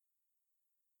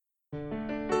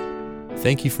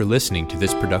Thank you for listening to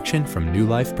this production from New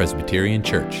Life Presbyterian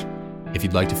Church. If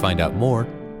you'd like to find out more,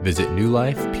 visit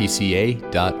newlifepca.org.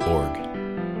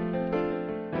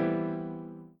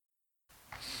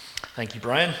 Thank you,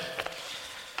 Brian,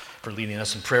 for leading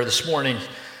us in prayer this morning.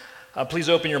 Please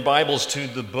open your Bibles to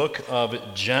the book of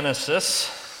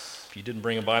Genesis. If you didn't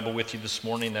bring a Bible with you this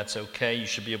morning, that's okay. You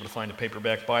should be able to find a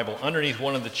paperback Bible underneath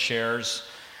one of the chairs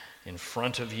in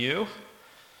front of you.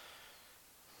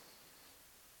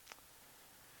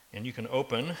 And you can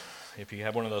open, if you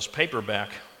have one of those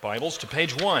paperback Bibles, to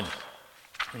page 1.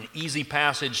 An easy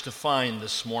passage to find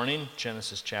this morning,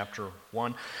 Genesis chapter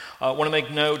 1. I want to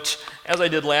make note, as I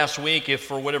did last week, if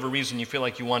for whatever reason you feel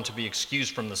like you want to be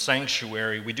excused from the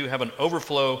sanctuary, we do have an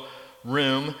overflow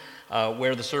room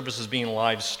where the service is being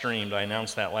live streamed. I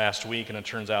announced that last week, and it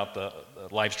turns out the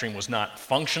live stream was not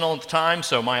functional at the time,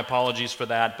 so my apologies for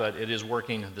that, but it is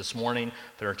working this morning.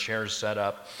 There are chairs set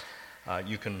up.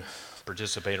 You can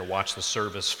participate or watch the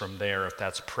service from there if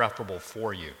that's preferable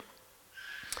for you.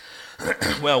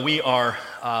 Well, we are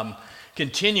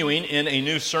continuing in a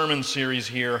new sermon series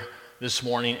here this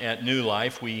morning at New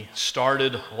Life. We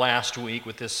started last week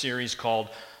with this series called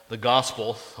The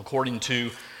Gospel According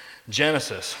to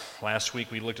Genesis. Last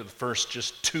week we looked at the first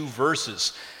just 2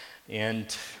 verses,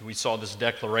 and we saw this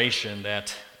declaration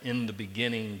that in the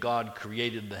beginning God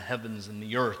created the heavens and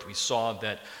the earth. We saw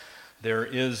that there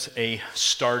is a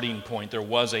starting point. There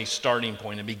was a starting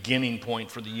point, a beginning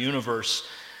point for the universe,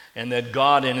 and that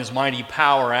God in His mighty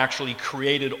power actually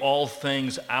created all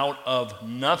things out of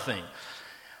nothing.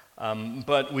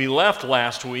 But we left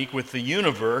last week with the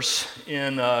universe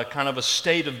in kind of a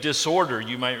state of disorder.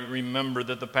 You might remember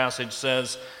that the passage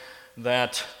says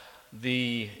that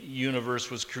the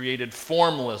universe was created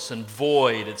formless and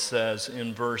void, it says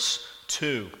in verse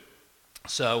 2.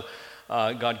 So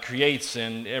God creates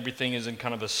and everything is in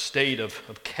kind of a state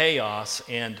of chaos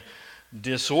and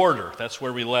disorder. That's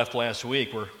where we left last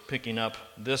week. We're picking up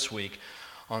this week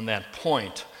on that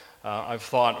point. I've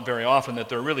thought very often that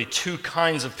there are really 2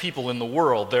 kinds of people in the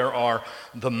world. There are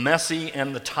the messy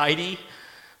and the tidy.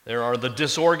 There are the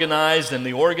disorganized and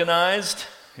the organized.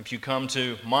 If you come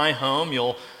to my home,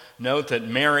 you'll note that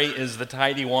Mary is the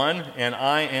tidy one and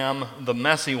I am the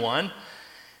messy one.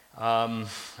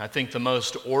 I think the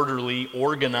most orderly,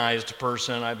 organized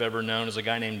person I've ever known is a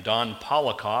guy named Don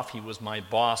Polikoff. He was my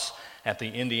boss at the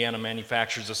Indiana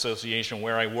Manufacturers Association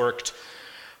where I worked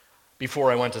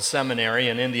before I went to seminary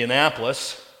in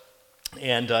Indianapolis.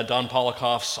 And Don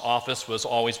Polikoff's office was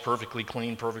always perfectly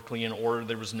clean, perfectly in order.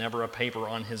 There was never a paper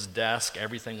on his desk.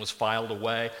 Everything was filed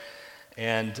away.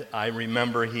 And I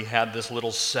remember he had this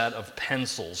little set of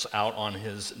pencils out on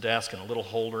his desk in a little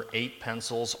holder, 8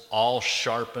 pencils, all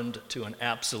sharpened to an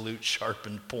absolute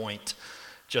sharpened point,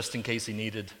 just in case he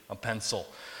needed a pencil.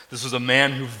 This was a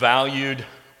man who valued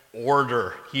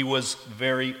order. He was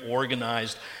very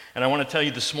organized. And I want to tell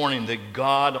you this morning that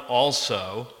God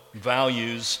also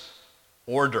values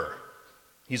order.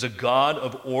 He's a God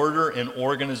of order and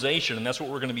organization, and that's what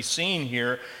we're going to be seeing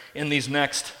here in these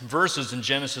next verses in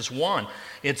Genesis 1.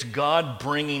 It's God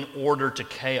bringing order to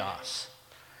chaos.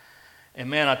 And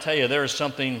man, I tell you, there is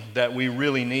something that we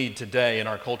really need today in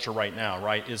our culture right now,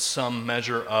 right, is some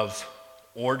measure of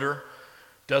order.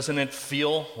 Doesn't it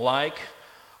feel like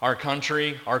our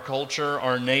country, our culture,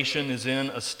 our nation is in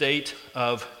a state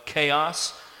of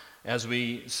chaos as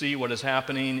we see what is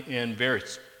happening in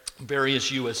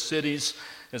various U.S. cities,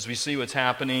 as we see what's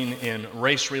happening in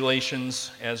race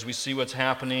relations, as we see what's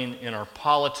happening in our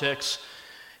politics?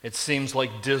 It seems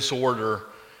like disorder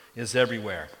is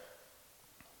everywhere.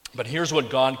 But here's what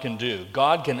God can do.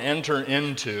 God can enter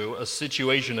into a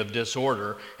situation of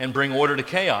disorder and bring order to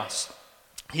chaos.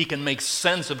 He can make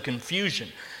sense of confusion.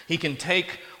 He can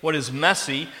take what is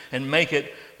messy and make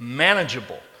it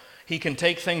manageable. He can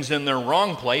take things in their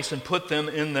wrong place and put them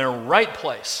in their right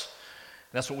place.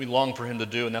 That's what we long for Him to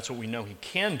do, and that's what we know He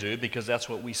can do, because that's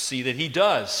what we see that He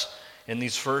does in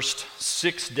these first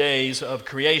 6 days of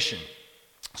creation.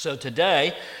 So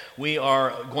today, we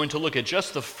are going to look at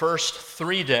just the first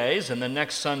 3 days, and then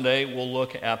next Sunday, we'll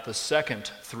look at the second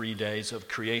 3 days of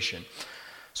creation.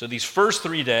 So these first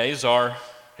 3 days are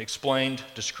explained,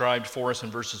 described for us in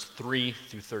verses 3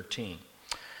 through 13.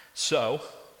 So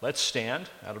let's stand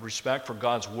out of respect for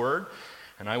God's Word,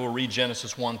 and I will read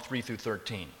Genesis 1, 3 through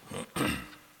 13.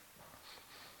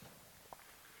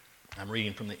 I'm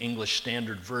reading from the English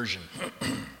Standard Version.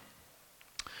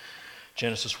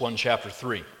 Genesis 1, chapter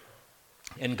 3.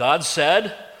 And God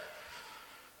said,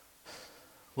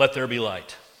 "Let there be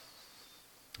light."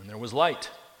 And there was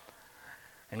light.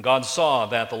 And God saw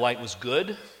that the light was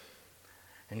good,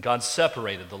 and God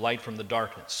separated the light from the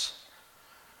darkness.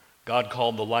 God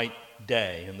called the light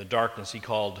day, and the darkness he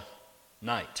called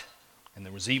night. And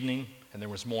there was evening, and there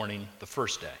was morning the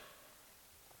first day.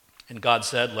 And God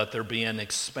said, let there be an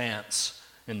expanse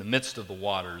in the midst of the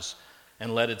waters,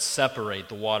 and let it separate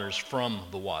the waters from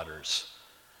the waters.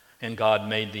 And God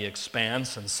made the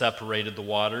expanse and separated the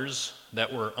waters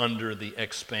that were under the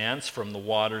expanse from the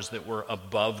waters that were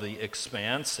above the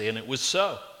expanse, and it was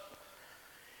so.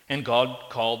 And God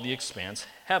called the expanse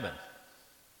heaven.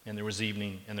 And there was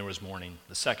evening and there was morning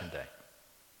the second day.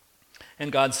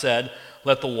 And God said,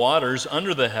 let the waters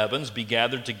under the heavens be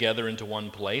gathered together into one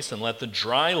place, and let the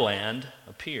dry land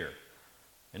appear.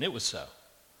 And it was so.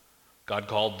 God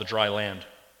called the dry land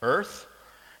earth,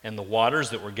 and the waters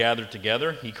that were gathered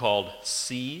together he called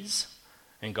seas,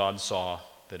 and God saw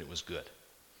that it was good.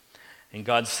 And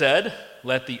God said,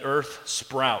 let the earth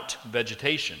sprout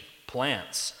vegetation,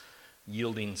 plants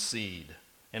yielding seed,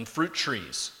 and fruit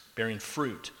trees bearing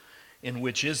fruit, in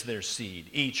which is their seed,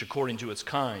 each according to its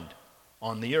kind,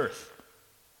 on the earth.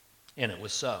 And it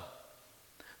was so.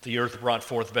 The earth brought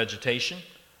forth vegetation,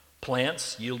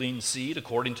 plants yielding seed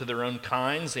according to their own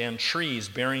kinds, and trees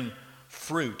bearing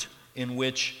fruit, in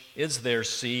which is their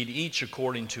seed, each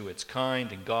according to its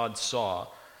kind. And God saw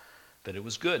that it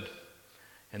was good.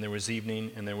 And there was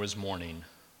evening and there was morning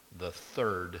the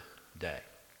third day.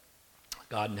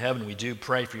 God in heaven, we do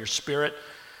pray for your Spirit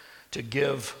to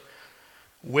give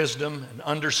wisdom and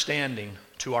understanding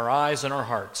to our eyes and our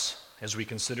hearts as we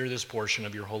consider this portion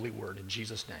of your holy word. In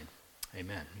Jesus' name,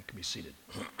 amen. You can be seated.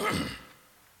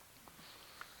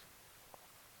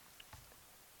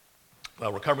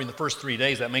 Well, we're covering the first 3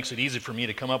 days. That makes it easy for me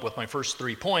to come up with my first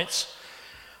 3 points.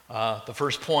 The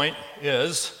first point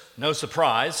is, no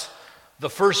surprise, the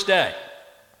first day.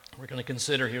 We're going to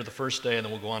consider here the first day, and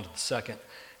then we'll go on to the second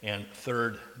and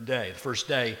third day. The first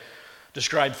day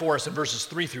described for us in verses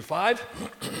 3 through 5.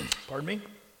 Pardon me.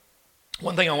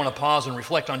 One thing I want to pause and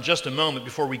reflect on just a moment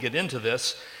before we get into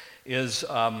this is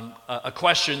a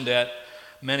question that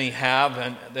many have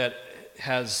and that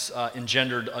has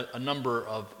engendered a number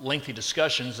of lengthy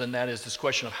discussions, and that is this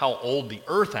question of how old the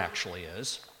earth actually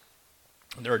is.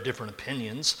 And there are different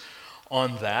opinions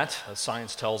on that.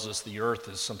 Science tells us the earth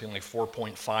is something like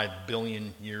 4.5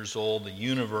 billion years old, the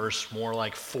universe more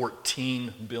like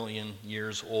 14 billion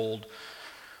years old.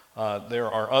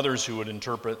 There are others who would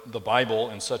interpret the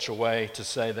Bible in such a way to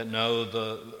say that no,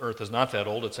 the earth is not that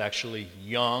old, it's actually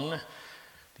young.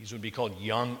 These would be called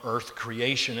young earth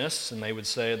creationists, and they would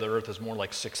say the earth is more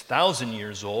like 6,000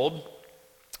 years old.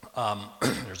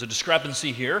 There's a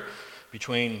discrepancy here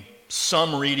between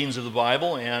some readings of the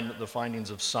Bible and the findings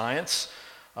of science.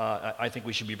 I think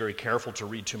we should be very careful to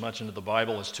read too much into the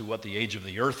Bible as to what the age of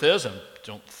the earth is, and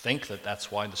don't think that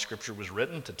that's why the scripture was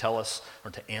written, to tell us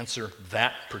or to answer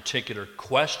that particular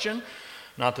question.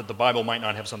 Not that the Bible might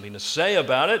not have something to say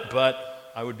about it,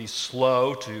 but I would be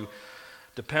slow to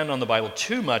depend on the Bible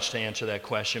too much to answer that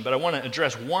question. But I want to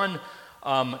address one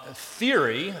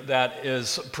theory that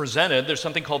is presented. There's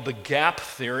something called the gap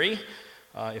theory.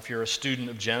 If you're a student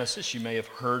of Genesis, you may have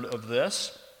heard of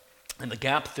this. And the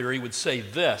gap theory would say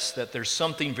this, that there's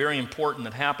something very important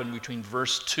that happened between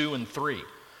verse 2 and 3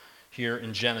 here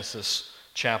in Genesis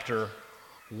chapter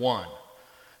 1.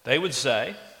 They would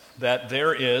say that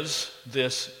there is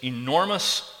this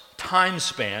enormous time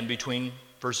span between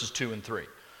verses 2 and 3.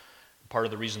 Part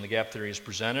of the reason the gap theory is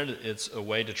presented, it's a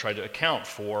way to try to account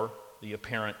for the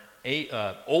apparent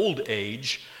old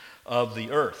age of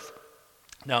the earth.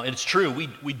 Now, it's true,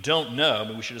 we don't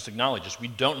know, we should just acknowledge this, we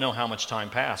don't know how much time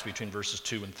passed between verses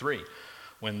 2 and 3,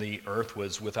 when the earth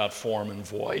was without form and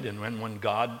void, and when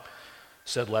God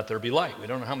said, let there be light. We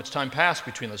don't know how much time passed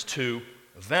between those two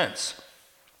events.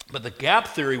 But the gap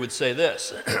theory would say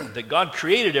this, that God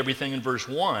created everything in verse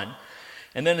 1,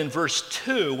 and then in verse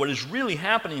 2, what is really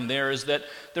happening there is that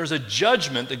there's a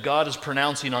judgment that God is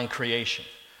pronouncing on creation.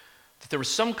 That there was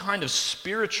some kind of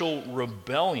spiritual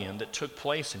rebellion that took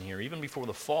place in here, even before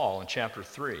the fall in chapter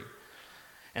 3.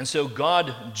 And so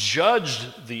God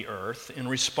judged the earth in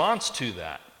response to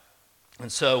that.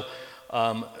 And so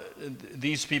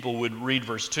these people would read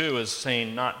verse 2 as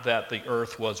saying not that the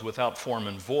earth was without form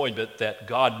and void, but that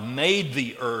God made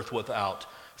the earth without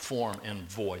form and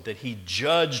void, that he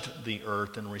judged the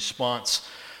earth in response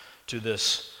to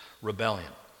this rebellion.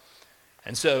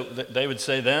 And so they would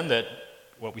say then that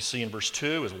what we see in verse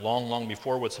 2 is long, long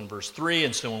before what's in verse 3.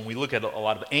 And so when we look at a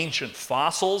lot of ancient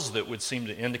fossils that would seem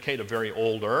to indicate a very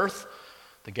old earth,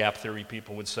 the gap theory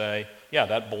people would say, yeah,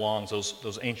 that belongs,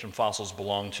 those ancient fossils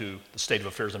belong to the state of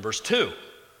affairs in verse 2,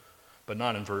 but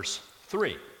not in verse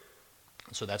 3.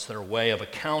 And so that's their way of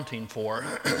accounting for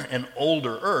an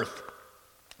older earth.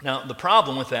 Now, the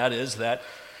problem with that is that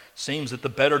Seems that the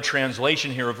better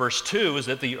translation here of verse 2 is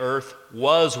that the earth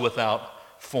was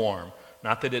without form.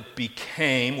 Not that it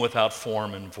became without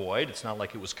form and void. It's not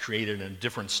like it was created in a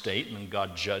different state and then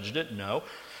God judged it. No.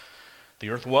 The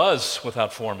earth was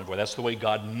without form and void. That's the way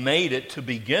God made it to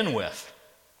begin with.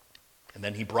 And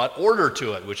then he brought order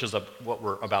to it, which is what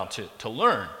we're about to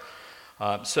learn.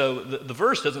 So the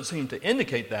verse doesn't seem to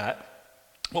indicate that.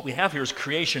 What we have here is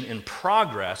creation in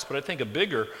progress, but I think a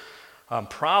bigger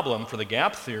problem for the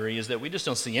gap theory is that we just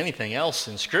don't see anything else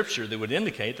in Scripture that would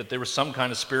indicate that there was some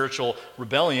kind of spiritual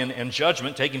rebellion and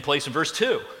judgment taking place in verse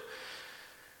 2.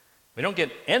 We don't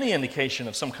get any indication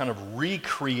of some kind of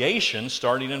recreation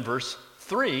starting in verse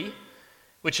 3,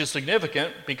 which is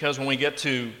significant because when we get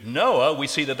to Noah, we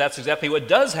see that that's exactly what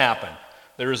does happen.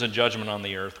 There is a judgment on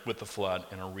the earth with the flood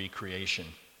and a recreation.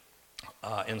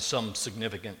 And some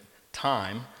significant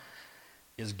time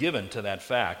is given to that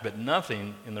fact, but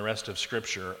nothing in the rest of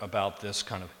Scripture about this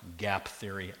kind of gap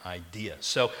theory idea.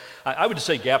 So I would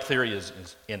say gap theory is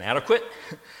inadequate,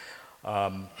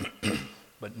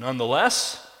 but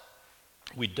nonetheless,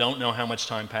 we don't know how much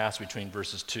time passed between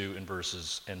verses 2 and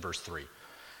verse 3.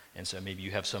 And so maybe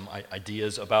you have some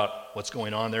ideas about what's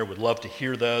going on there. Would love to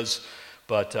hear those,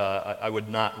 but I would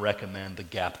not recommend the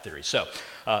gap theory. So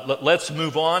let's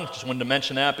move on. Just wanted to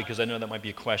mention that because I know that might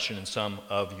be a question in some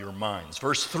of your minds.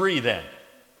 Verse 3 then.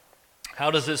 How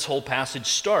does this whole passage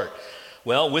start?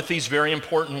 Well, with these very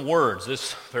important words,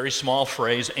 this very small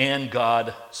phrase, "and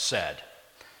God said."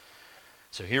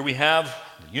 So here we have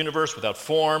the universe without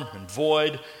form and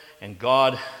void, and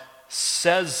God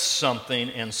says something,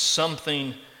 and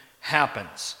something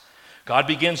happens. God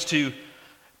begins to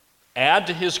add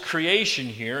to his creation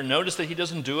here. Notice that he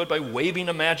doesn't do it by waving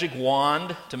a magic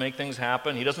wand to make things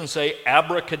happen. He doesn't say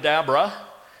abracadabra.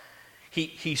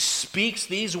 He speaks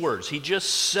these words. He just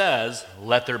says,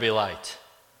 "Let there be light."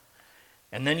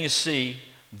 And then you see,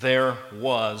 there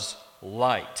was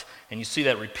light. And you see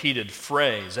that repeated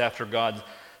phrase after God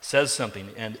says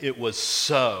something, and it was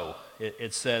so.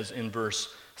 It says in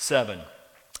verse 7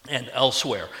 and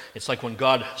elsewhere. It's like when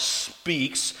God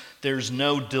speaks, there's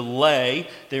no delay.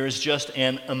 There is just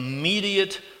an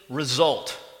immediate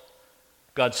result.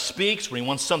 God speaks when he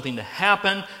wants something to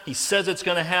happen. He says it's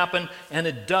going to happen, and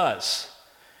it does.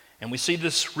 And we see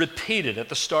this repeated at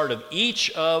the start of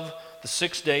each of the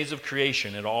 6 days of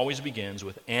creation. It always begins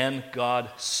with, "and God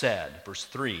said." Verse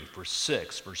 3, verse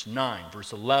 6, verse 9,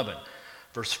 verse 11,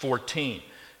 verse 14.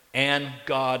 "And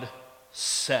God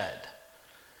said."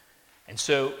 And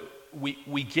so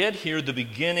we get here the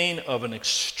beginning of an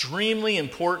extremely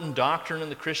important doctrine in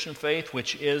the Christian faith,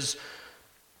 which is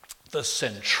the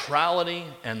centrality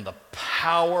and the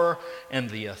power and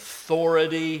the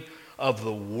authority of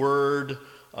the Word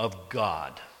of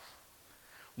God.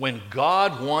 When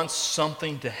God wants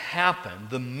something to happen,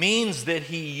 the means that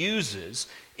he uses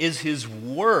is his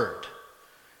Word.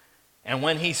 And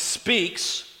when he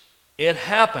speaks, it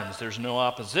happens. There's no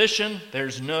opposition.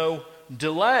 There's no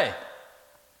delay.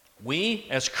 We,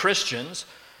 as Christians,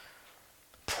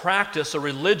 practice a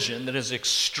religion that is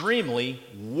extremely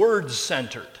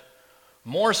word-centered,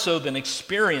 more so than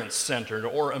experience-centered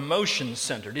or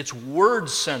emotion-centered. It's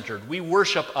word-centered. We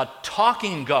worship a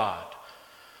talking God,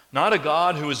 not a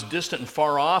God who is distant and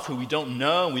far off, who we don't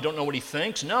know, and we don't know what he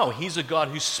thinks. No, he's a God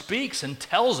who speaks and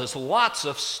tells us lots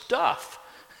of stuff.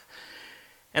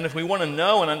 And if we want to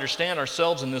know and understand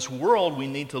ourselves in this world, we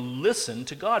need to listen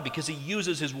to God because he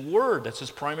uses his Word. That's his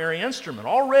primary instrument.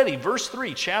 Already, verse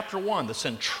 3, chapter 1, the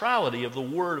centrality of the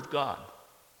Word of God.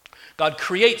 God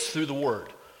creates through the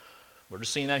Word. We're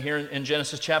just seeing that here in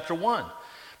Genesis chapter 1.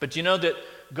 But do you know that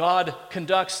God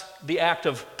conducts the act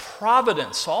of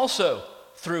providence also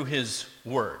through his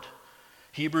Word?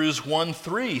 Hebrews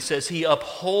 1:3 says he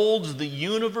upholds the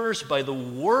universe by the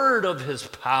word of his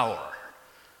power.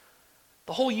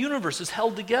 The whole universe is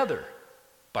held together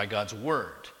by God's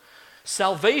Word.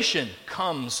 Salvation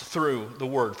comes through the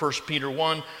Word. 1 Peter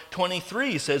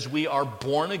 1:23 says we are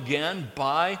born again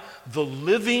by the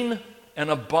living and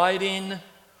abiding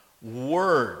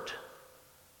Word.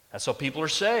 That's how people are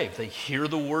saved. They hear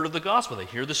the word of the gospel. They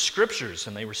hear the Scriptures,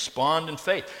 and they respond in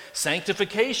faith.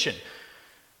 Sanctification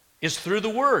is through the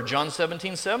Word. John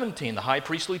 17:17, the high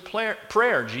priestly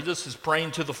prayer. Jesus is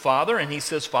praying to the Father, and he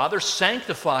says, "Father,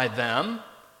 sanctify them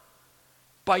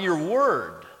by your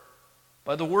word,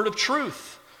 by the word of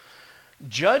truth."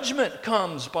 Judgment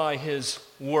comes by his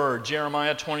word.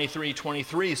 Jeremiah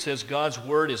 23:23 says God's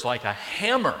word is like a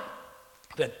hammer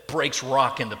that breaks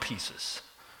rock into pieces.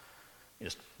 You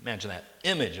just imagine that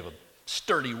image of a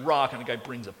sturdy rock, and a guy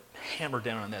brings a hammer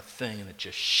down on that thing, and it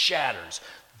just shatters.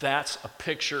 That's a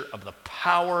picture of the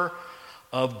power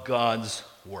of God's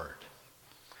Word.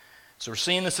 So we're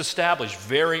seeing this established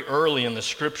very early in the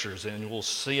Scriptures, and we'll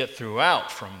see it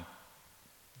throughout from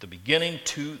the beginning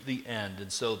to the end.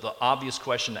 And so the obvious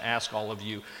question to ask all of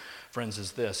you, friends,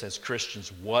 is this: as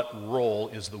Christians, what role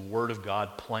is the Word of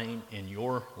God playing in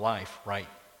your life right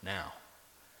now?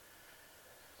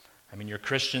 I mean, you're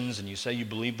Christians and you say you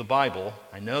believe the Bible.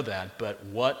 I know that, but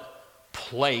what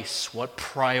place, what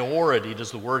priority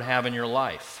does the Word have in your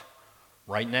life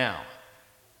right now?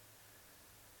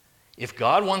 If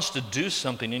God wants to do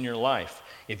something in your life,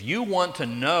 if you want to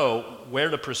know where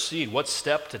to proceed, what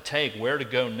step to take, where to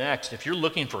go next, if you're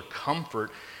looking for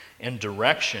comfort and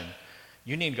direction,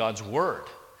 you need God's Word.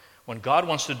 When God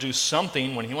wants to do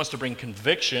something, when He wants to bring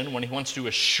conviction, when He wants to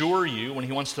assure you, when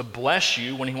He wants to bless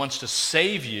you, when He wants to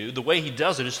save you, the way He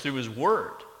does it is through His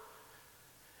Word.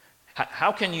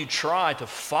 How can you try to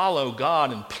follow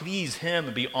God and please Him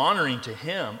and be honoring to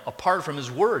Him apart from His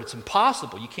Word? It's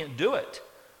impossible. You can't do it.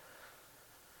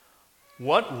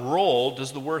 What role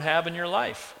does the Word have in your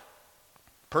life?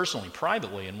 Personally,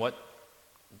 privately, and what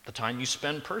the time you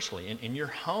spend personally in your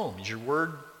home? Is your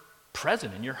Word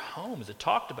present in your home? Is it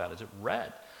talked about? Is it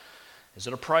read? Is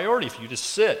it a priority for you to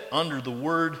sit under the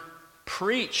Word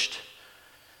preached?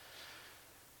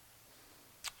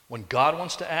 When God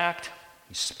wants to act,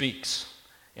 He speaks,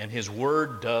 and His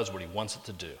Word does what He wants it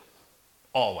to do.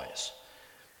 Always.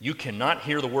 You cannot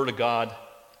hear the Word of God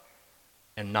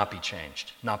and not be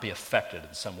changed, not be affected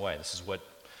in some way. This is what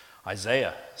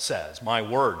Isaiah says: my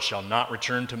word shall not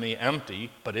return to me empty,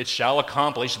 but it shall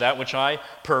accomplish that which I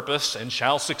purpose and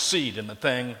shall succeed in the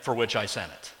thing for which I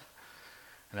sent it.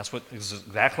 And that's what is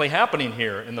exactly happening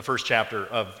here in the first chapter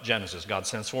of Genesis. God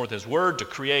sends forth His Word to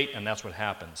create, and that's what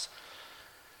happens.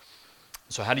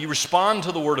 So how do you respond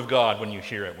to the Word of God when you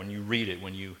hear it, when you read it,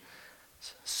 when you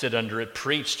sit under it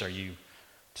preached? Are you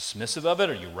dismissive of it?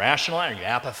 Are you rational? Are you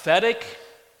apathetic?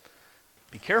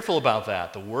 Be careful about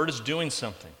that. The Word is doing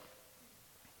something.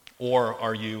 Or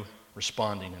are you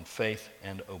responding in faith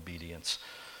and obedience?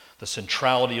 The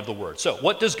centrality of the Word. So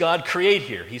what does God create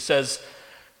here? He says,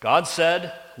 God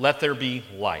said, let there be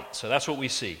light. So that's what we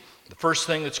see. The first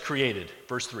thing that's created,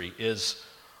 verse 3, is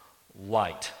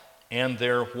light. And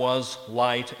there was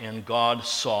light, and God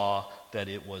saw that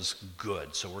it was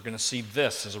good. So we're going to see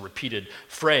this as a repeated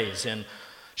phrase in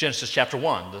Genesis chapter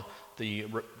 1, the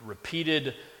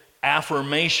repeated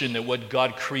affirmation that what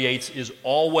God creates is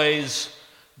always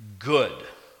good.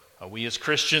 We as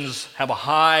Christians have a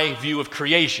high view of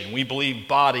creation. We believe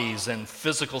bodies and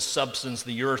physical substance,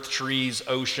 the earth, trees,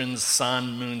 oceans,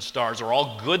 sun, moon, stars, are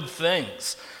all good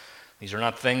things. These are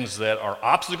not things that are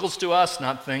obstacles to us,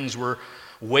 not things we're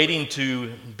waiting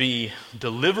to be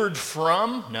delivered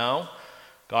from. No,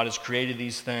 God has created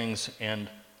these things and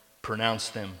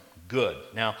pronounced them good.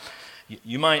 Now,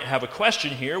 you might have a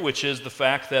question here, which is the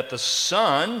fact that the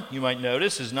sun, you might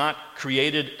notice, is not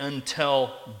created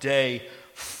until day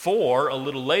 4, a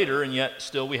little later, and yet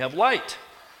still we have light.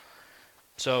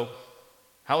 So,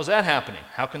 how is that happening?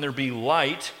 How can there be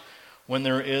light when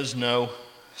there is no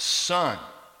sun?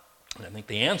 And I think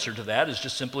the answer to that is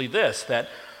just simply this, that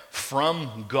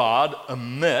from God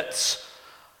emanates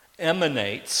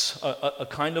a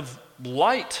kind of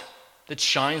light that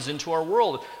shines into our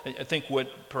world. I think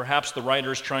what perhaps the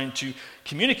writer is trying to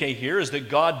communicate here is that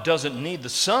God doesn't need the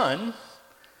sun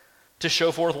to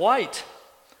show forth light,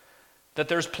 that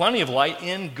there's plenty of light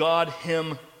in God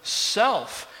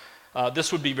Himself.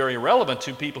 This would be very relevant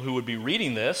to people who would be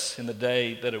reading this in the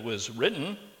day that it was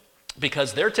written,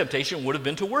 because their temptation would have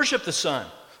been to worship the sun.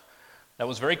 That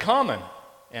was very common,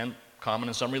 and common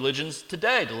in some religions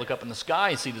today, to look up in the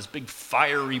sky and see this big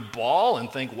fiery ball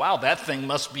and think, wow, that thing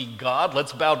must be God,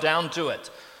 let's bow down to it.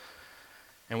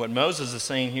 And what Moses is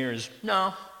saying here is,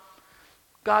 no,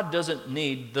 God doesn't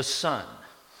need the sun.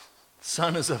 The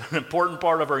sun is an important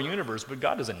part of our universe, but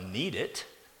God doesn't need it.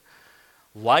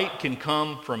 Light can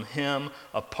come from Him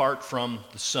apart from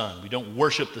the sun. We don't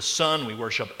worship the sun, we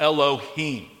worship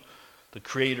Elohim, the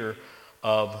creator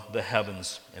of the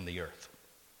heavens and the earth.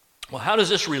 Well, how does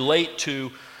this relate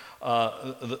to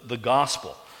the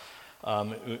gospel?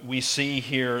 We see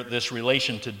here this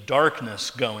relation to darkness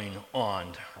going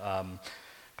on.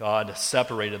 God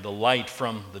separated the light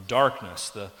from the darkness.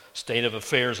 The state of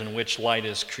affairs in which light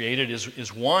is created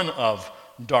is one of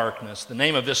darkness. The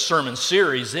name of this sermon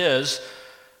series is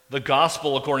The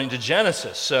Gospel According to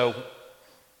Genesis. So,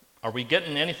 are we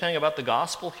getting anything about the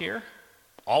gospel here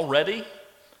already?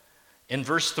 In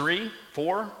verse 3,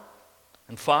 4,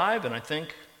 and 5, and I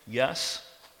think, yes,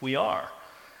 we are.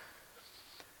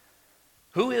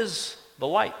 Who is the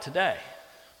light today?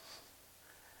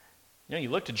 You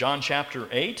look to John chapter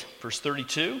 8, verse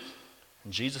 32.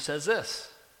 And Jesus says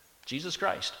this, Jesus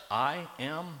Christ, I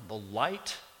am the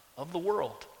light of the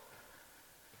world.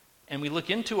 And we look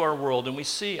into our world and we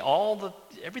see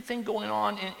everything going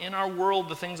on in our world,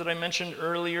 the things that I mentioned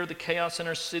earlier, the chaos in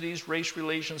our cities, race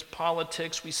relations,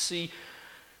 politics. We see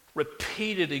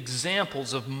repeated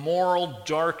examples of moral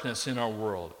darkness in our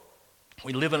world.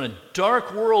 We live in a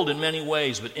dark world in many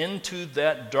ways, but into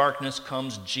that darkness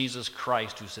comes Jesus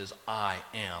Christ, who says, I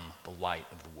am the light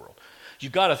of the world.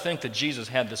 You've got to think that Jesus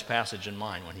had this passage in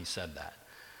mind when he said that.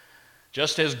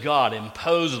 Just as God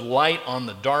imposed light on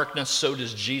the darkness, so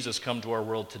does Jesus come to our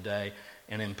world today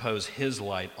and impose his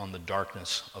light on the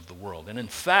darkness of the world. And in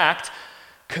fact,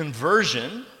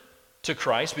 conversion to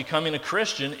Christ, becoming a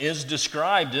Christian, is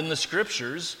described in the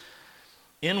Scriptures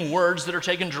in words that are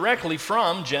taken directly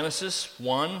from Genesis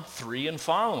 1, 3, and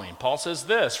following. Paul says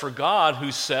this, for God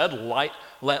who said,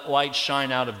 let light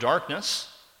shine out of darkness,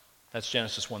 that's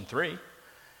Genesis 1, 3,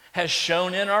 has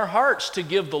shone in our hearts to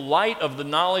give the light of the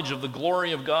knowledge of the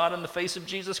glory of God in the face of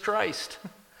Jesus Christ.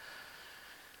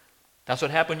 That's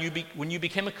what happened when you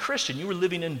became a Christian. You were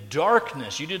living in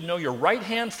darkness. You didn't know your right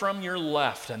hand from your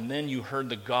left, and then you heard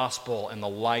the gospel and the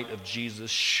light of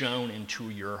Jesus shone into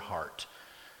your heart.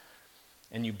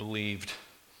 And you believed,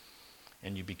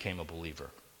 and you became a believer.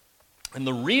 And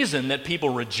the reason that people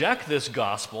reject this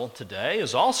gospel today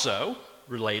is also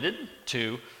related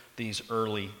to these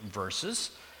early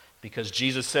verses, because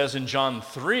Jesus says in John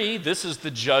 3, this is the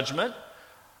judgment.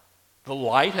 The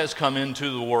light has come into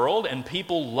the world, and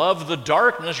people love the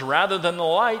darkness rather than the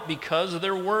light because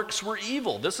their works were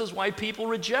evil. This is why people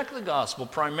reject the gospel.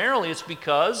 Primarily, it's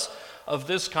because of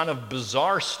this kind of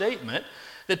bizarre statement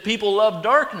that people love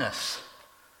darkness.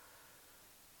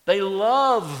 They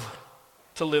love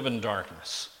to live in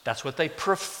darkness. That's what they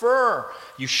prefer.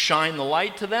 You shine the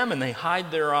light to them, and they hide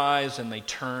their eyes, and they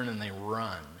turn, and they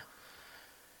run.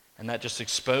 And that just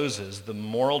exposes the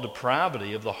moral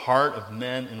depravity of the heart of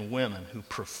men and women who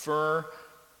prefer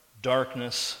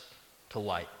darkness to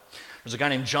light. There's a guy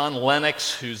named John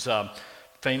Lennox who's a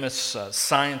famous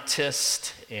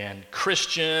scientist and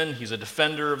Christian. He's a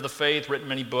defender of the faith, written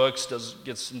many books,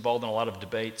 gets involved in a lot of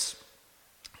debates.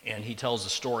 And he tells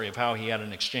the story of how he had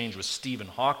an exchange with Stephen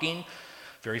Hawking,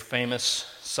 very famous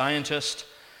scientist.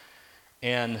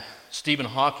 And Stephen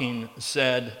Hawking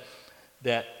said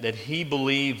that he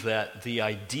believed that the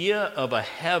idea of a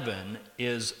heaven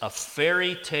is a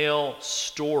fairy tale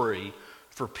story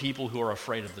for people who are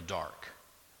afraid of the dark.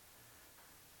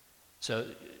 So,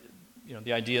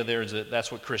 the idea there is that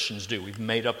that's what Christians do. We've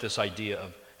made up this idea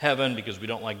of heaven because we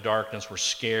don't like darkness, we're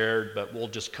scared, but we'll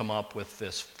just come up with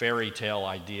this fairy tale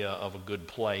idea of a good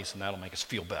place, and that'll make us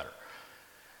feel better.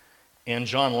 And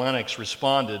John Lennox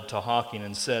responded to Hawking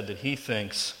and said that he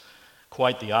thinks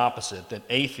quite the opposite, that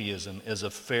atheism is a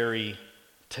fairy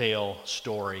tale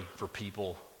story for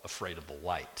people afraid of the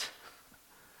light.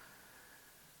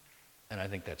 And I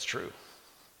think that's true.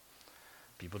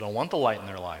 People don't want the light in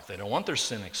their life. They don't want their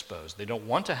sin exposed. They don't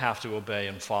want to have to obey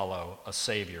and follow a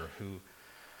Savior who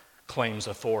claims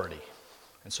authority.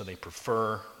 And so they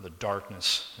prefer the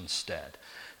darkness instead.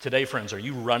 Today, friends, are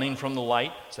you running from the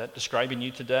light? Is that describing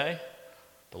you today?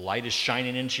 The light is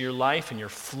shining into your life and you're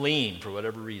fleeing for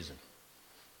whatever reason.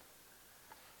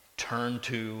 Turn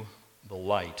to the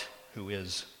light, who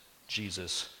is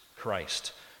Jesus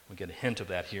Christ. We get a hint of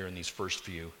that here in these first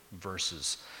few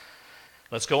verses.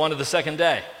 Let's go on to the second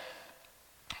day,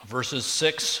 verses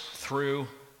 6 through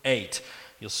 8.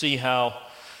 You'll see how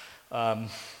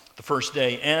the first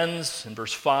day ends. In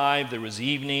verse 5, there was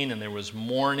evening and there was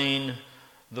morning.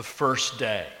 The first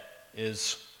day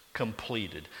is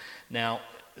completed. Now,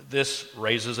 this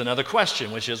raises another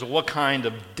question, which is, what kind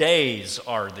of days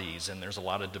are these? And there's a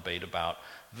lot of debate about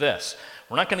this.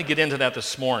 We're not going to get into that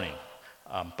this morning,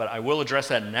 but I will address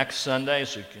that next Sunday,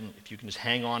 so if you can just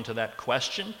hang on to that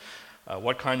question.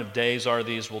 What kind of days are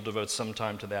these? We'll devote some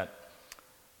time to that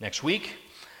next week.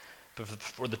 But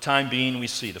for the time being, we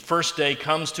see the first day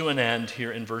comes to an end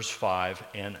here in verse 5,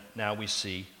 and now we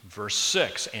see verse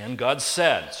 6. And God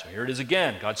said, so here it is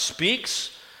again, God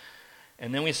speaks,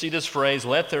 and then we see this phrase,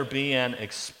 let there be an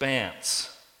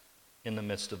expanse in the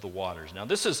midst of the waters. Now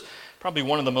this is probably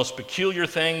one of the most peculiar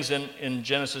things in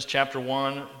Genesis chapter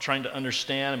 1, trying to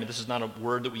understand. I mean, this is not a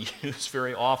word that we use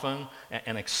very often,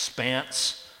 an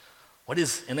expanse. What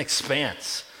is an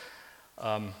expanse?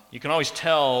 You can always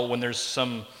tell when there's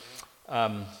some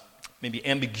maybe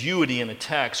ambiguity in a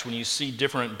text when you see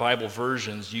different Bible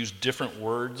versions use different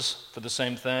words for the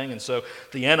same thing. And so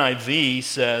the NIV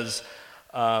says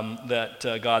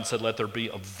that God said, let there be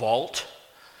a vault.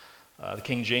 The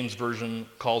King James Version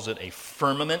calls it a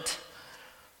firmament.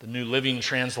 The New Living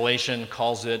Translation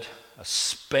calls it a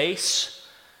space.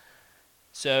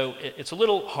 So it's a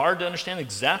little hard to understand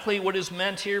exactly what is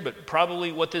meant here, but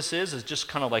probably what this is just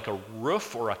kind of like a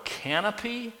roof or a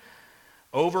canopy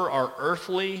over our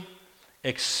earthly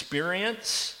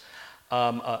experience,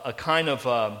 a kind of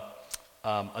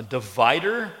a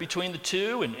divider between the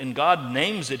two, and God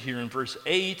names it here in verse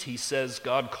 8. He says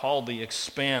God called the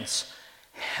expanse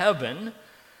heaven.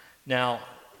 Now,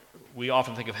 we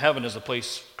often think of heaven as the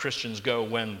place Christians go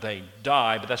when they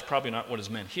die, but that's probably not what is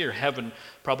meant here. Heaven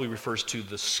probably refers to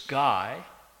the sky.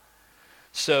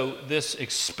 So this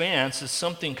expanse is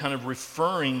something kind of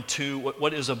referring to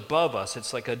what is above us.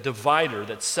 It's like a divider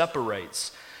that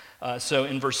separates. So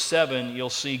in verse 7, you'll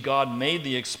see God made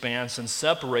the expanse and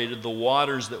separated the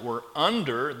waters that were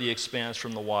under the expanse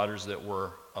from the waters that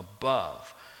were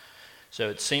above. So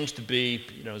it seems to be,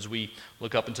 as we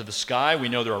look up into the sky, we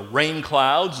know there are rain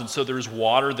clouds, and so there's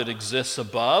water that exists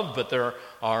above, but there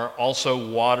are also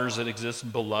waters that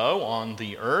exist below on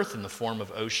the earth in the form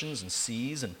of oceans and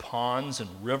seas and ponds and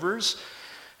rivers.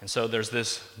 And so there's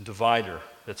this divider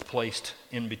that's placed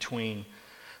in between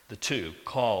the two,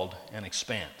 called an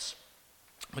expanse.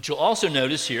 But you'll also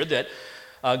notice here that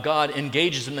God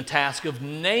engages in the task of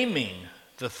naming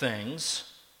the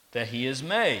things that he has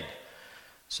made.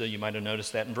 So you might have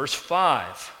noticed that in verse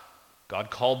 5. God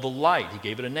called the light, he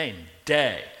gave it a name,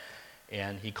 day.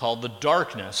 And he called the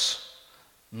darkness,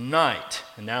 night.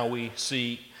 And now we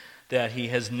see that he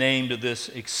has named this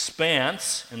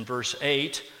expanse in verse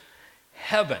 8,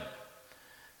 heaven.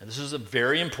 And this is a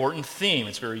very important theme.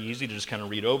 It's very easy to just kind of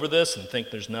read over this and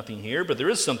think there's nothing here, but there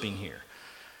is something here.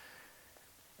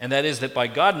 And that is that by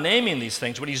God naming these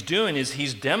things, what he's doing is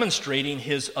he's demonstrating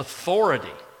his authority,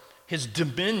 his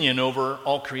dominion over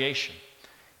all creation,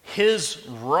 his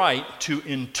right to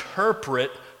interpret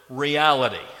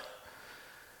reality.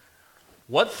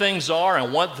 What things are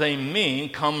and what they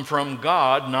mean come from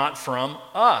God, not from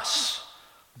us.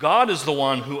 God is the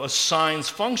one who assigns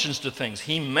functions to things.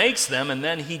 He makes them and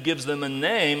then he gives them a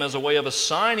name as a way of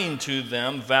assigning to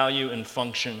them value and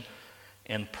function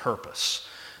and purpose.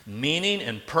 Meaning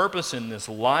and purpose in this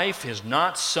life is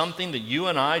not something that you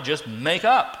and I just make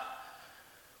up.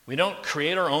 We don't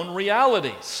create our own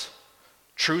realities.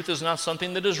 Truth is not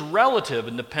something that is relative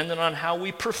and dependent on how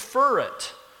we prefer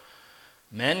it.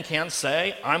 Men can't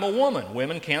say, I'm a woman.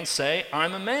 Women can't say,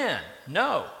 I'm a man.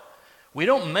 No. We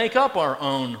don't make up our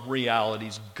own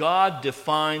realities. God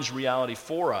defines reality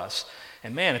for us.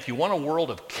 And man, if you want a world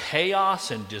of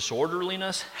chaos and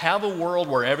disorderliness, have a world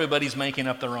where everybody's making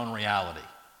up their own reality.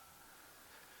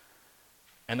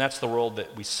 And that's the world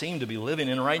that we seem to be living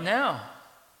in right now.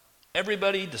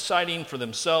 Everybody deciding for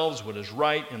themselves what is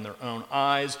right in their own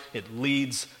eyes. It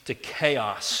leads to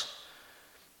chaos.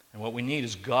 And what we need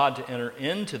is God to enter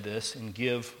into this and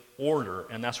give order.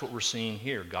 And that's what we're seeing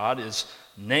here. God is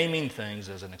naming things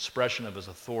as an expression of his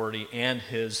authority and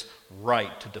his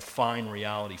right to define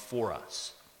reality for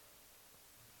us.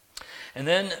 And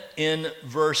then in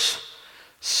verse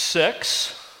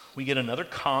 6, we get another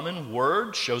common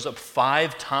word. Shows up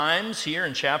 5 times here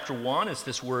in chapter 1. It's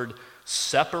this word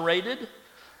separated.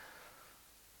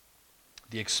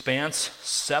 The expanse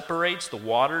separates the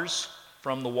waters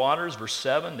from the waters. Verse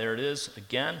 7, there it is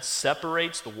again,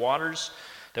 separates the waters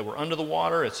that were under the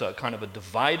water. It's a kind of a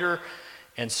divider.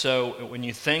 And so when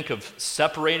you think of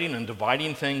separating and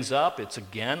dividing things up, it's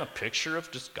again a picture of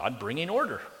just God bringing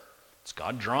order. It's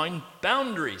God drawing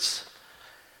boundaries.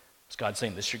 It's God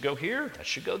saying this should go here, that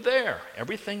should go there.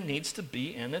 Everything needs to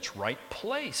be in its right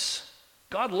place.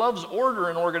 God loves order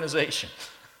and organization,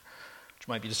 which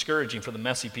might be discouraging for the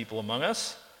messy people among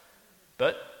us,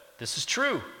 but this is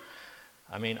true.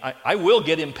 I mean, I will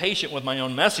get impatient with my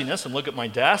own messiness and look at my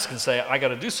desk and say, I got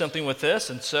to do something with this,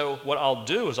 and so what I'll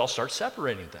do is I'll start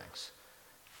separating things.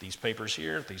 These papers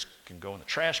here, these can go in the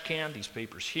trash can, these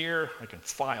papers here, I can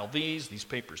file these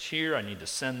papers here, I need to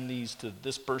send these to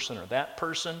this person or that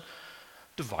person,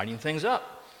 dividing things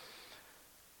up,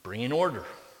 bringing order.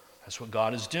 That's what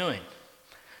God is doing.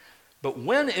 But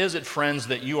when is it, friends,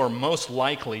 that you are most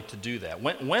likely to do that?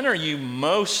 When are you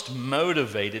most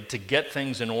motivated to get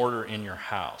things in order in your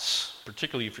house,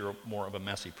 particularly if you're more of a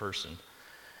messy person?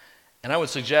 And I would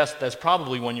suggest that's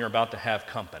probably when you're about to have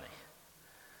company,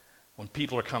 when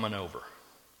people are coming over,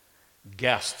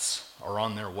 guests are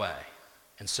on their way,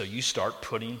 and so you start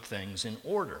putting things in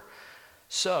order.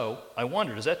 So I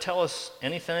wonder, does that tell us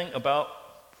anything about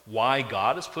why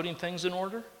God is putting things in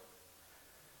order?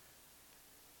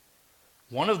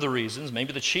 One of the reasons,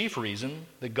 maybe the chief reason,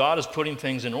 that God is putting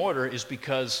things in order is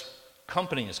because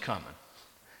company is coming.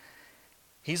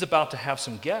 He's about to have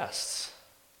some guests.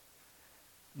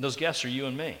 And those guests are you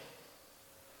and me.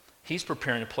 He's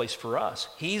preparing a place for us.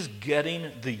 He's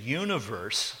getting the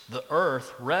universe, the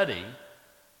earth, ready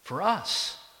for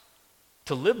us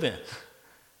to live in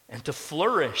and to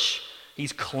flourish.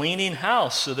 He's cleaning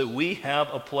house so that we have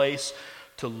a place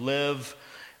to live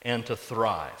and to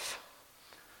thrive.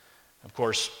 Of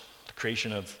course, the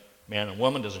creation of man and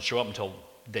woman doesn't show up until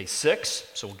day 6,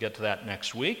 so we'll get to that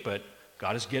next week, but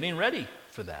God is getting ready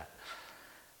for that.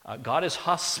 God is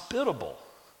hospitable.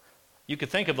 You could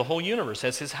think of the whole universe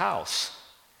as his house,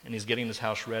 and he's getting his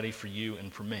house ready for you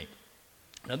and for me.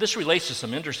 Now, this relates to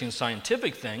some interesting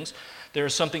scientific things. There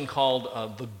is something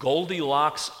called the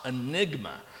Goldilocks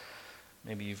enigma.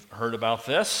 Maybe you've heard about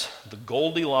this, the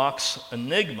Goldilocks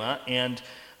enigma, and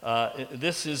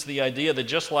this is the idea that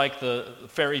just like the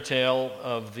fairy tale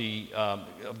of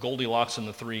of Goldilocks and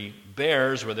the Three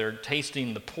Bears, where they're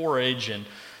tasting the porridge, and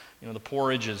the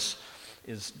porridge is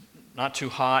not too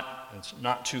hot, it's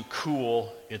not too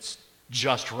cool, it's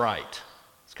just right.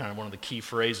 It's kind of one of the key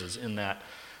phrases in that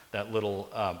little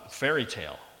fairy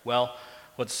tale. Well,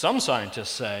 what some scientists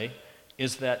say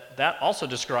is that also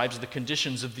describes the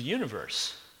conditions of the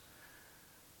universe.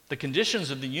 The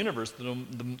conditions of the universe, the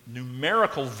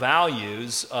numerical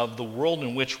values of the world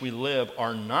in which we live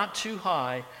are not too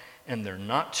high and they're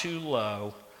not too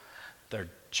low. They're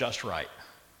just right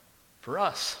for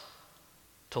us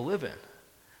to live in.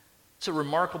 It's a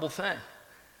remarkable thing.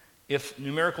 If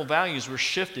numerical values were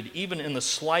shifted even in the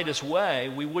slightest way,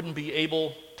 we wouldn't be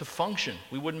able to function.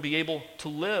 We wouldn't be able to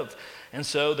live. And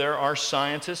so there are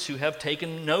scientists who have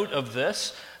taken note of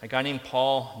this. A guy named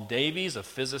Paul Davies, a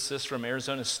physicist from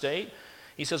Arizona State,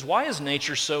 he says, why is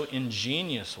nature so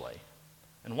ingeniously,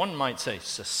 and one might say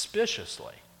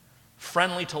suspiciously,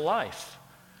 friendly to life?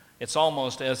 It's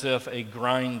almost as if a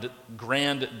grand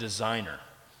designer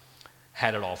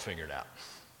had it all figured out.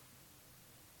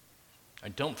 I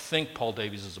don't think Paul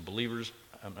Davies is a believer.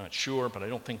 I'm not sure, but I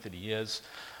don't think that he is.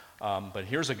 But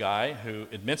here's a guy who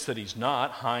admits that he's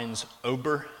not, Heinz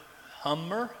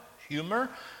Oberhummer,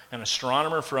 an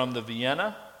astronomer from the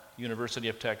Vienna University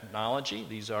of Technology.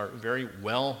 These are very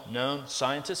well-known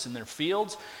scientists in their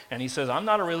fields. And he says, I'm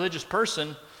not a religious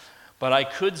person, but I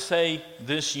could say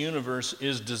this universe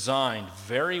is designed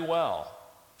very well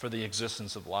for the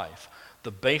existence of life. The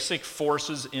basic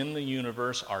forces in the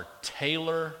universe are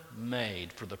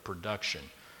tailor-made for the production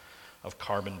of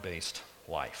carbon-based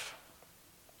life.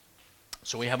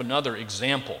 So we have another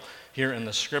example here in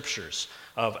the scriptures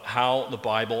of how the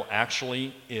Bible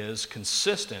actually is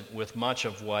consistent with much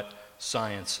of what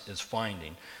science is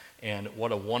finding. And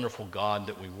what a wonderful God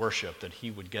that we worship, that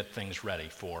he would get things ready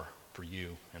for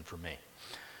you and for me.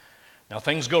 Now,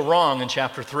 things go wrong in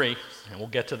chapter 3, and we'll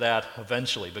get to that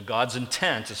eventually, but God's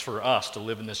intent is for us to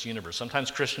live in this universe.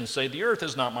 Sometimes Christians say, the earth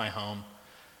is not my home.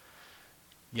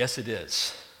 Yes, it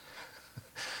is.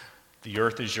 The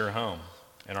earth is your home,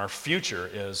 and our future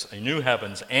is a new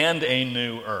heavens and a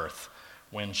new earth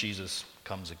when Jesus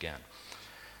comes again.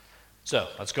 So,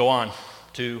 let's go on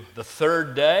to the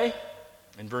third day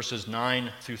in verses 9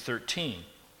 through 13.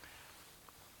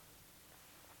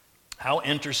 How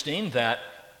interesting that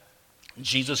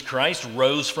Jesus Christ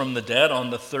rose from the dead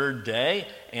on the third day,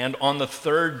 and on the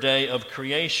third day of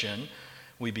creation,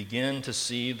 we begin to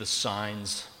see the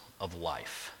signs of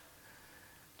life.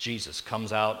 Jesus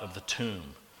comes out of the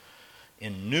tomb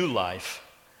in new life,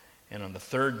 and on the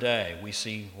third day, we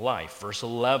see life. Verse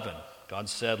 11, God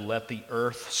said, let the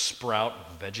earth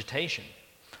sprout vegetation,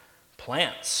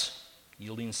 plants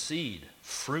yielding seed,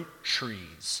 fruit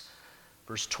trees.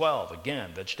 Verse 12,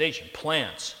 again, vegetation,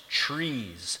 plants,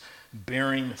 trees,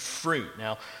 bearing fruit.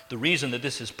 Now, the reason that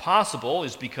this is possible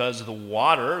is because the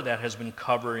water that has been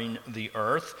covering the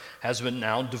earth has been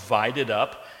now divided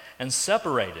up and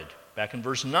separated. Back in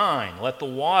verse 9, let the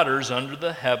waters under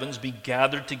the heavens be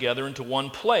gathered together into one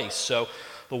place. So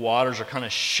the waters are kind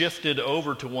of shifted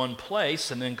over to one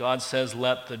place, and then God says,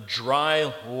 let the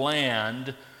dry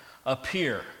land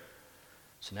appear.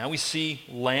 So now we see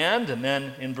land, and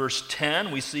then in verse 10,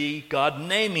 we see God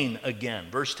naming again.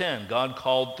 Verse 10, God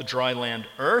called the dry land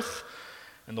earth,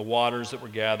 and the waters that were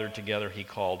gathered together he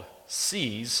called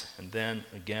seas. And then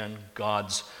again,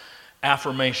 God's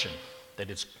affirmation that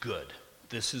it's good.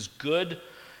 This is good,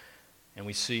 and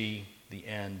we see the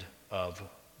end of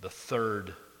the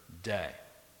third day.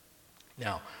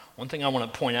 Now, one thing I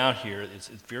want to point out here is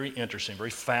it's very interesting,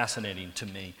 very fascinating to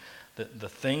me. The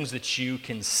things that you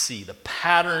can see, the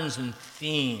patterns and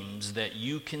themes that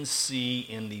you can see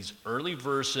in these early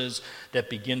verses that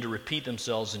begin to repeat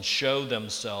themselves and show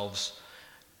themselves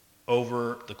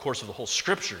over the course of the whole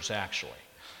scriptures, actually.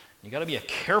 You've got to be a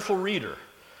careful reader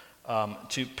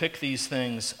to pick these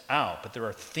things out. But there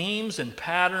are themes and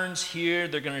patterns here.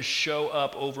 They're going to show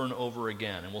up over and over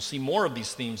again. And we'll see more of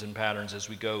these themes and patterns as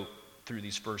we go through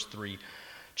these first 3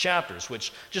 chapters,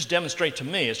 which just demonstrate to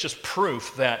me, it's just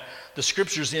proof that the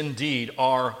Scriptures indeed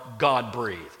are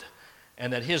God-breathed,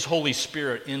 and that His Holy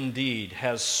Spirit indeed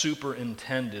has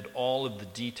superintended all of the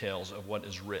details of what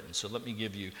is written. So let me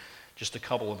give you just a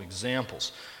couple of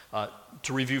examples.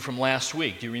 To review from last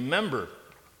week, do you remember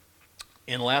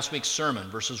in last week's sermon,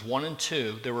 verses 1 and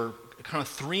 2, there were kind of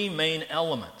 3 main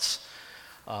elements.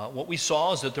 What we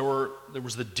saw is that there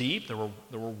was the deep, there were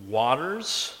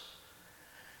waters.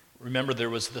 Remember, there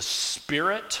was the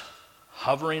Spirit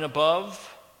hovering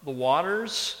above the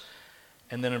waters.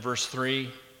 And then in verse 3,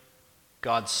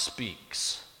 God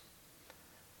speaks.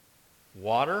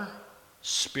 Water,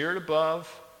 Spirit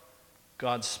above,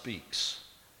 God speaks.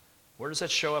 Where does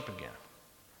that show up again?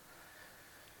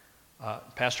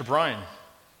 Pastor Brian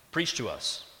preached to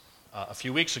us a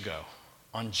few weeks ago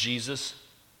on Jesus'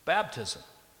 baptism.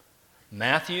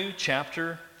 Matthew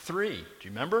chapter 3. Do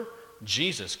you remember?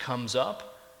 Jesus comes up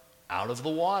out of the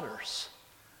waters.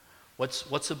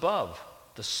 What's above?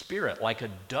 The Spirit, like a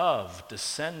dove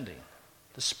descending.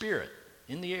 The Spirit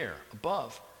in the air,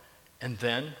 above. And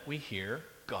then we hear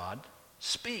God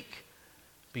speak.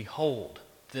 Behold,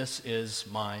 this is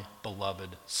my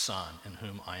beloved Son, in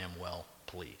whom I am well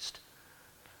pleased.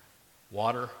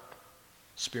 Water,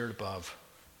 Spirit above,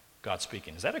 God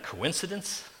speaking. Is that a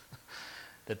coincidence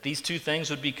that these 2 things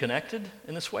would be connected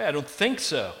in this way? I don't think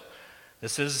so.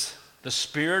 This is the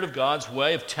Spirit of God's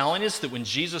way of telling us that when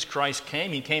Jesus Christ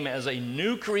came, He came as a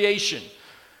new creation.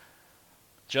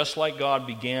 Just like God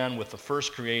began with the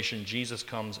first creation, Jesus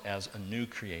comes as a new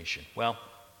creation. Well,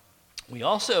 we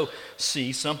also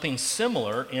see something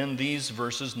similar in these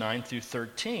verses 9 through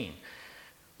 13.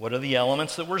 What are the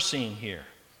elements that we're seeing here?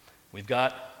 We've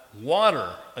got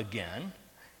water again,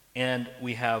 and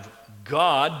we have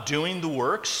God doing the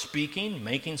work, speaking,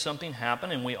 making something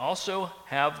happen, and we also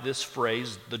have this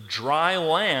phrase, the dry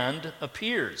land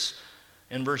appears,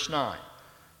 in verse 9.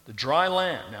 The dry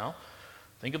land. Now,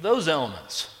 think of those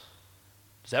elements.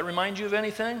 Does that remind you of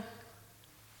anything?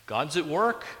 God's at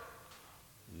work,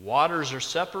 waters are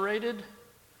separated,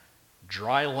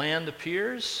 dry land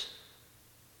appears.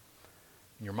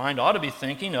 Your mind ought to be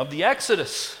thinking of the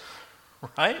Exodus,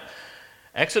 right?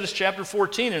 Exodus chapter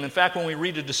 14, and in fact, when we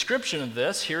read a description of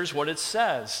this, here's what it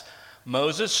says.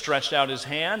 Moses stretched out his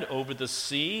hand over the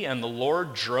sea, and the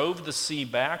Lord drove the sea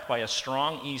back by a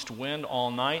strong east wind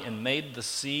all night and made the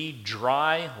sea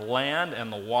dry land,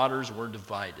 and the waters were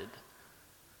divided.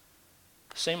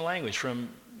 The same language from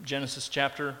Genesis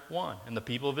chapter 1. And the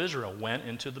people of Israel went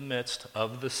into the midst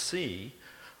of the sea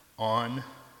on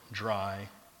dry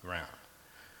ground.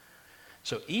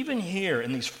 So even here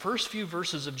in these first few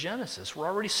verses of Genesis, we're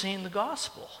already seeing the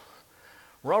gospel.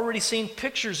 We're already seeing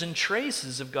pictures and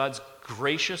traces of God's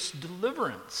gracious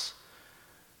deliverance.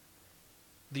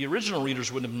 The original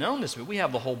readers wouldn't have known this, but we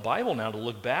have the whole Bible now to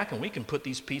look back, and we can put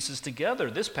these pieces together.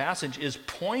 This passage is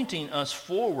pointing us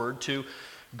forward to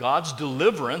God's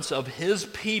deliverance of His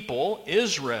people,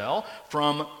 Israel,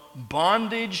 from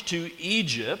bondage to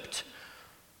Egypt,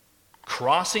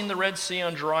 crossing the Red Sea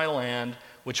on dry land,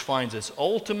 which finds its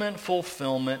ultimate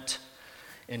fulfillment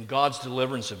in God's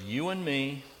deliverance of you and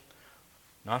me,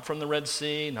 not from the Red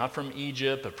Sea, not from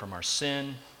Egypt, but from our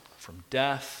sin, from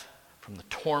death, from the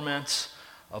torments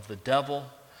of the devil.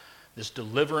 This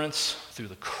deliverance through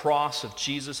the cross of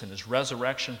Jesus and His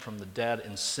resurrection from the dead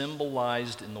and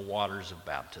symbolized in the waters of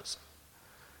baptism.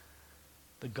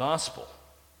 The gospel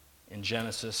in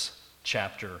Genesis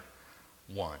chapter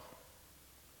 1.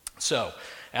 So,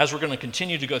 as we're going to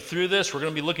continue to go through this, we're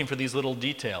going to be looking for these little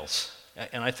details.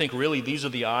 And I think really these are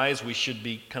the eyes we should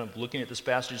be kind of looking at this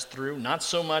passage through. Not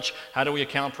so much how do we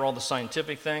account for all the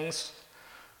scientific things,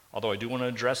 although I do want to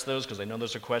address those because I know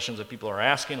those are questions that people are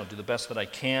asking. I'll do the best that I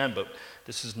can, but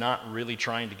this is not really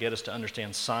trying to get us to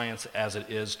understand science as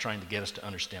it is trying to get us to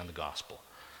understand the gospel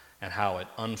and how it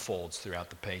unfolds throughout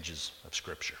the pages of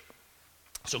Scripture.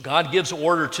 So God gives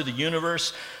order to the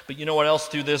universe, but you know what else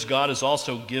through this? God is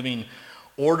also giving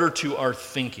order to our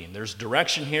thinking. There's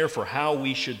direction here for how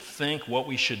we should think, what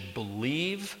we should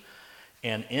believe.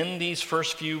 And in these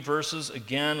first few verses,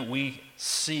 again, we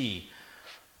see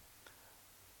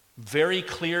very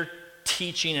clear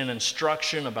teaching and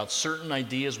instruction about certain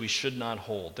ideas we should not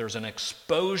hold. There's an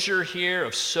exposure here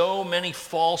of so many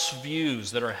false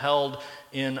views that are held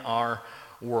in our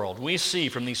world. We see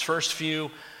from these first few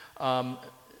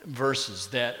verses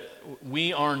that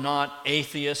we are not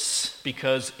atheists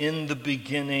because in the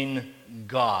beginning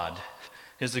God,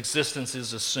 His existence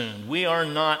is assumed. We are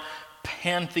not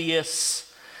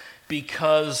pantheists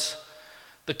because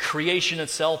the creation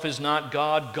itself is not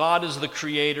God. God is the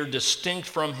creator, distinct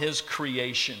from his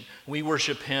creation. We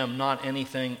worship him, not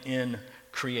anything in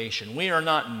creation. We are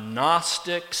not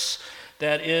Gnostics.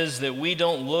 That is, that we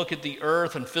don't look at the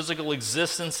earth and physical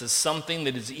existence as something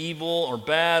that is evil or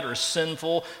bad or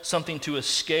sinful, something to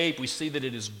escape. We see that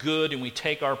it is good, and we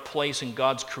take our place in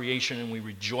God's creation and we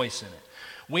rejoice in it.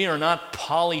 We are not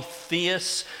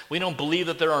polytheists. We don't believe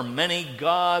that there are many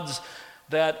gods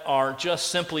that are just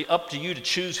simply up to you to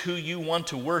choose who you want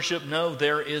to worship. No,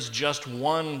 there is just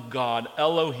one God,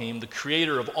 Elohim, the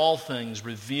creator of all things,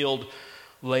 revealed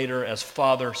later as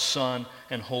Father, Son,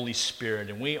 and Holy Spirit.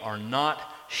 And we are not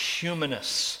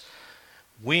humanists.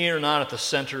 We are not at the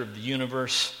center of the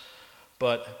universe,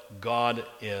 but God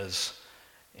is.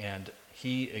 And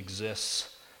he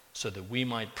exists so that we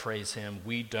might praise him.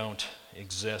 We don't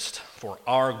exist for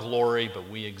our glory, but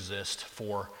we exist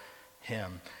for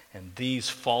him. And these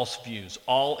false views,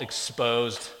 all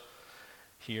exposed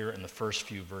here in the first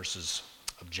few verses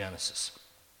of Genesis.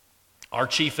 Our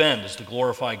chief end is to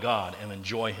glorify God and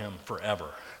enjoy him forever.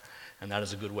 And that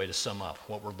is a good way to sum up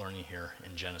what we're learning here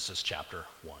in Genesis chapter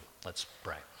 1. Let's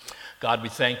pray. God, we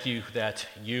thank you that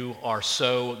you are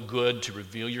so good to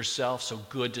reveal yourself, so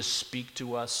good to speak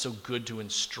to us, so good to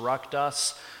instruct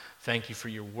us. Thank you for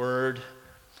your word.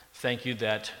 Thank you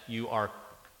that you are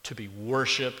to be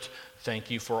worshiped. Thank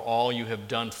you for all you have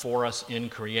done for us in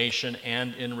creation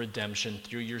and in redemption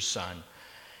through your Son.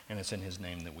 And it's in his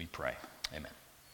name that we pray. Amen.